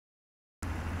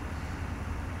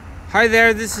Hi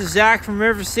there, this is Zach from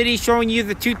River City showing you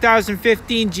the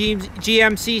 2015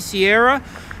 GMC Sierra.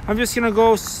 I'm just going to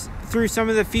go through some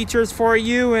of the features for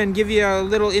you and give you a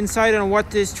little insight on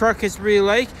what this truck is really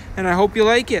like, and I hope you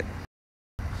like it.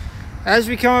 As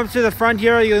we come up to the front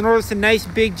here, you'll notice a nice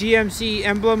big GMC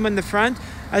emblem in the front,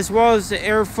 as well as the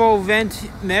airflow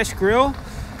vent mesh grille.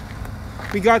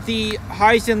 We got the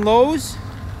highs and lows,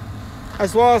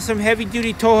 as well as some heavy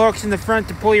duty tow hooks in the front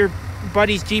to pull your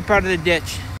buddy's Jeep out of the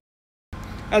ditch.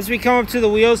 As we come up to the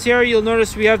wheels here, you'll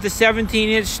notice we have the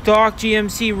 17-inch stock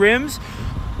GMC rims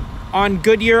on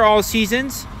Goodyear all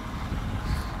seasons.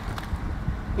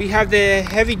 We have the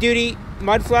heavy-duty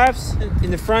mud flaps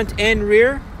in the front and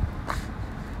rear.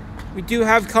 We do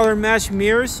have color matched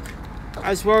mirrors,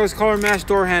 as well as color matched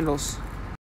door handles.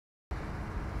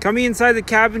 Coming inside the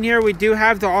cabin here, we do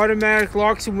have the automatic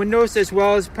locks and windows, as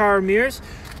well as power mirrors.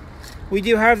 We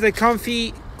do have the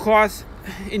comfy cloth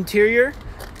interior.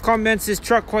 Complements this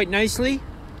truck quite nicely.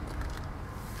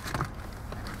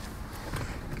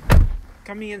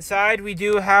 Coming inside, we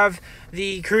do have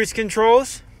the cruise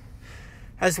controls,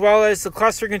 as well as the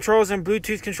cluster controls and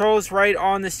Bluetooth controls right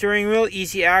on the steering wheel,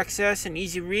 easy access and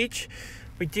easy reach.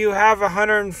 We do have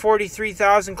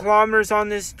 143,000 kilometers on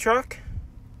this truck.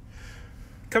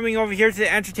 Coming over here to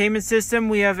the entertainment system,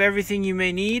 we have everything you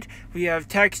may need. We have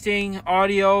texting,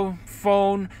 audio,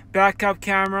 phone, backup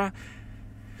camera,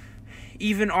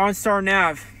 even OnStar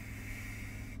Nav.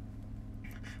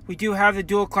 We do have the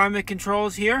dual climate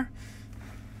controls here.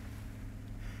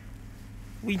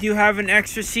 We do have an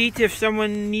extra seat if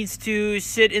someone needs to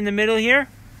sit in the middle here,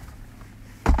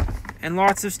 and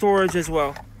lots of storage as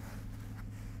well.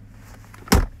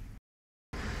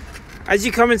 As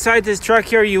you come inside this truck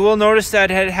here, you will notice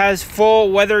that it has full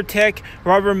WeatherTech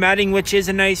rubber matting, which is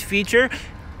a nice feature.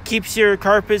 Keeps your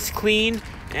carpets clean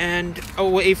and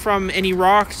away from any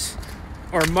rocks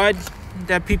or mud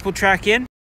that people track in.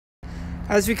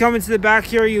 As we come into the back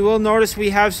here, you will notice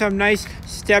we have some nice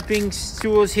stepping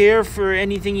stools here for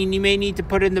anything you may need to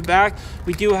put in the back.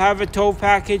 We do have a tow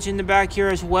package in the back here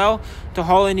as well to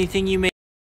haul anything you may.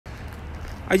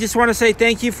 I just want to say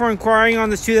thank you for inquiring on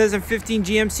this 2015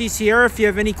 GMC Sierra. If you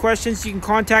have any questions, you can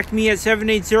contact me at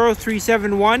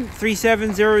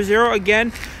 780-371-3700.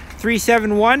 Again,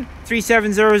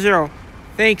 371-3700.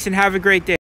 Thanks and have a great day.